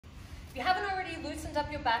If you haven't already loosened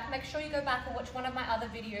up your back, make sure you go back and watch one of my other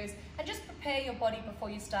videos and just prepare your body before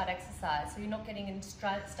you start exercise so you're not getting into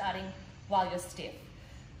starting while you're stiff.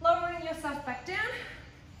 Lowering yourself back down.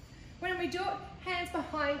 When we do it, hands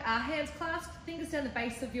behind, hands clasped, fingers down the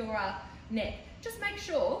base of your neck. Just make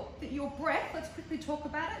sure that your breath, let's quickly talk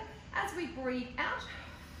about it, as we breathe out,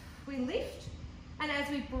 we lift, and as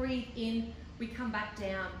we breathe in, we come back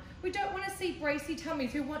down. We don't want to see bracy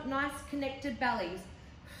tummies, we want nice connected bellies.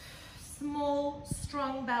 Small,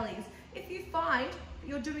 strong bellies. If you find that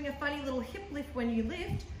you're doing a funny little hip lift when you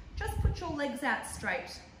lift, just put your legs out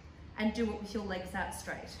straight and do it with your legs out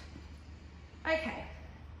straight. Okay,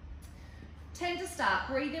 10 to start.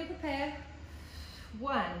 Breathe in, prepare.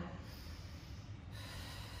 1,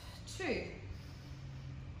 2,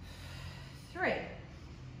 3,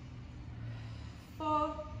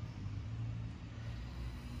 4,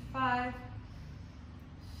 5,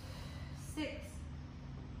 6,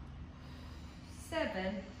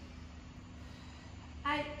 7,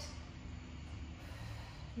 8,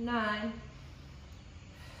 9,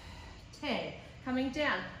 10. Coming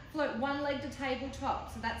down, float one leg to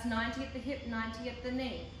tabletop. So that's 90 at the hip, 90 at the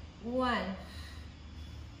knee. 1,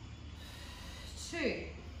 2,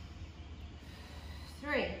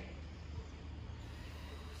 3,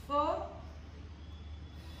 4,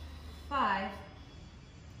 5,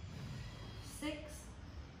 6,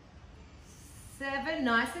 7,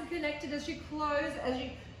 nice and connected as you close, as you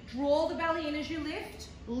draw the belly in as you lift,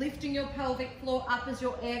 lifting your pelvic floor up as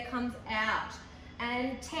your air comes out.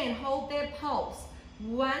 And 10, hold their pulse.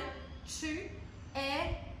 1, 2,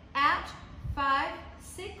 air, out, 5,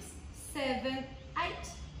 6, 7, 8,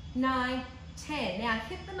 9, 10. Now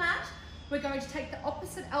hit the mat. We're going to take the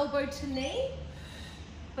opposite elbow to knee,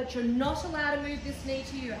 but you're not allowed to move this knee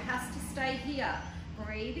to you. It has to stay here.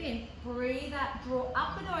 Breathe in, breathe out, draw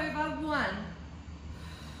up and over. 1,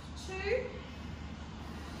 2,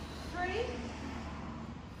 3,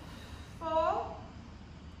 4,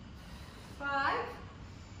 5,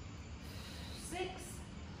 6,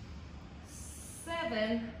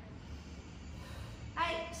 7, 8,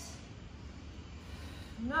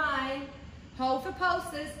 9, hold for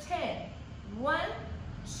pulses, 10, 1,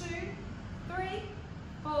 2, 3,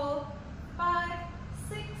 4, 5,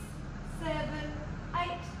 6, 7, 8,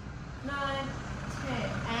 9, 10,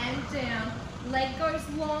 and down. Leg goes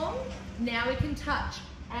long, now we can touch,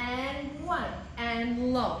 and 1,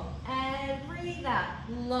 and long, and breathe out,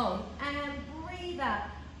 long, and breathe out,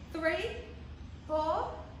 3,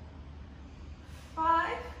 4,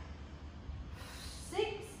 5, 6,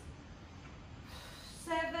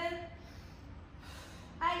 7,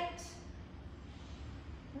 8,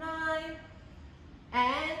 9,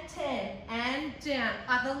 and 10, and down.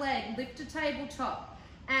 Other leg, lift to tabletop,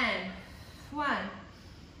 and 1,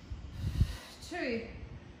 2,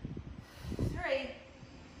 3,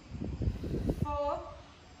 4,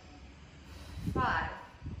 5,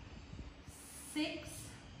 6,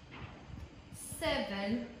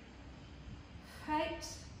 7, 8,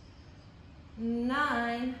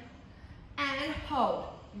 9, and hold.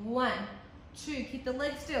 1, 2, keep the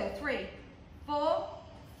leg still. 3, 4,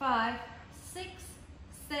 5, 6,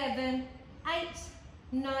 7, 8,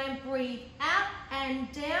 9. Breathe out and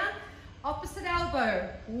down. Opposite elbow.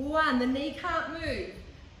 1, the knee can't move.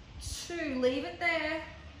 2, leave it there.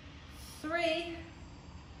 3,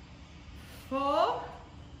 4,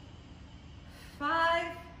 5,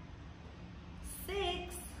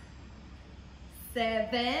 6,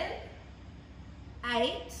 7,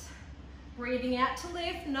 8. Breathing out to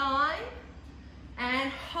lift. 9,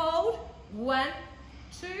 and hold. 1,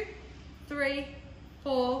 2, 3,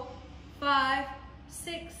 4, 5,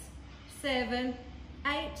 6, 7,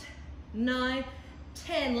 8, 9,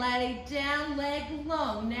 10. Lay down, leg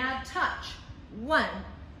long. Now touch. 1,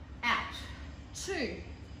 out. 2,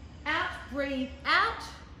 out. Breathe out.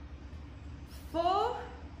 4,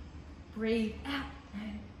 breathe out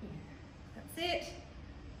and in. That's it.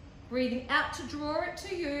 Breathing out to draw it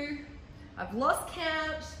to you. I've lost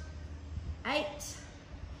count. 8,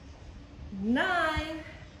 9,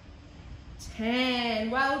 10.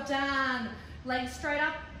 Well done. Legs straight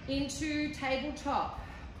up into tabletop.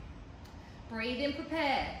 Breathe in,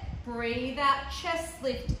 prepare. Breathe out, chest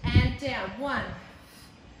lift and down. 1,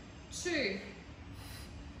 2,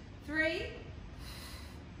 3,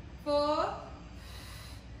 4,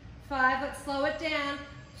 5. Let's slow it down.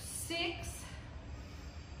 6,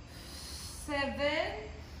 7,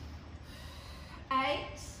 8,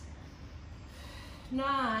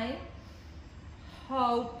 9.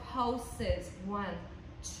 Hold pulses. 1,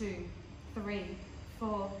 2, 3,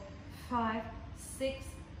 4, 5, 6,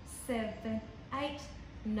 7, 8,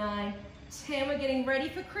 9, 10. We're getting ready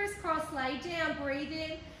for crisscross. Lay down, breathe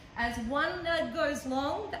in. As one leg goes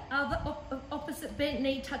long, the other opposite bent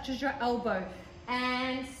knee touches your elbow.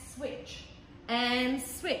 And switch, and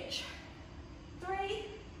switch. 3,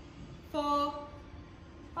 4,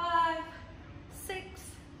 5, 6,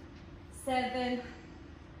 7,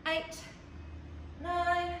 8,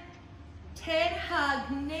 9, 10.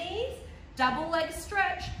 Hug knees, double leg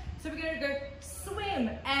stretch. So we're going to go swim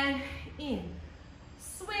and in,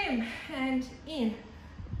 swim and in,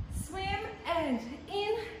 swim and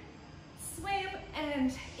in, swim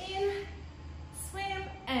and in, swim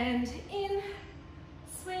and in,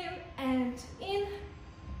 swim and in,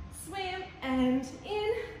 swim and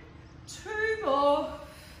in. 2 more.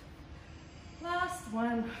 Last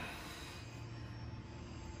one.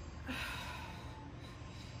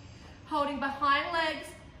 Holding behind legs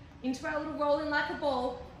into our little rolling like a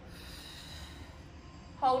ball.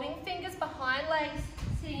 Holding fingers behind legs,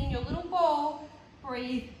 sitting in your little ball.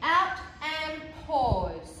 Breathe out and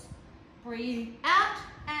pause. Breathe out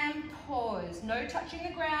and pause. No touching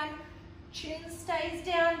the ground. Chin stays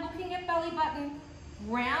down, looking at belly button.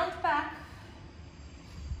 Round back.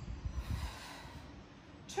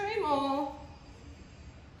 2 more.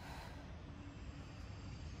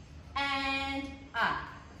 And up.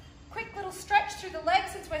 Quick little stretch through the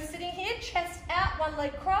legs since we're sitting here. Chest out, one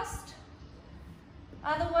leg crossed.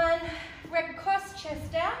 Other one, leg crossed,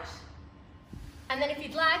 chest out. And then if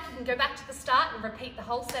you'd like, you can go back to the start and repeat the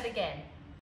whole set again.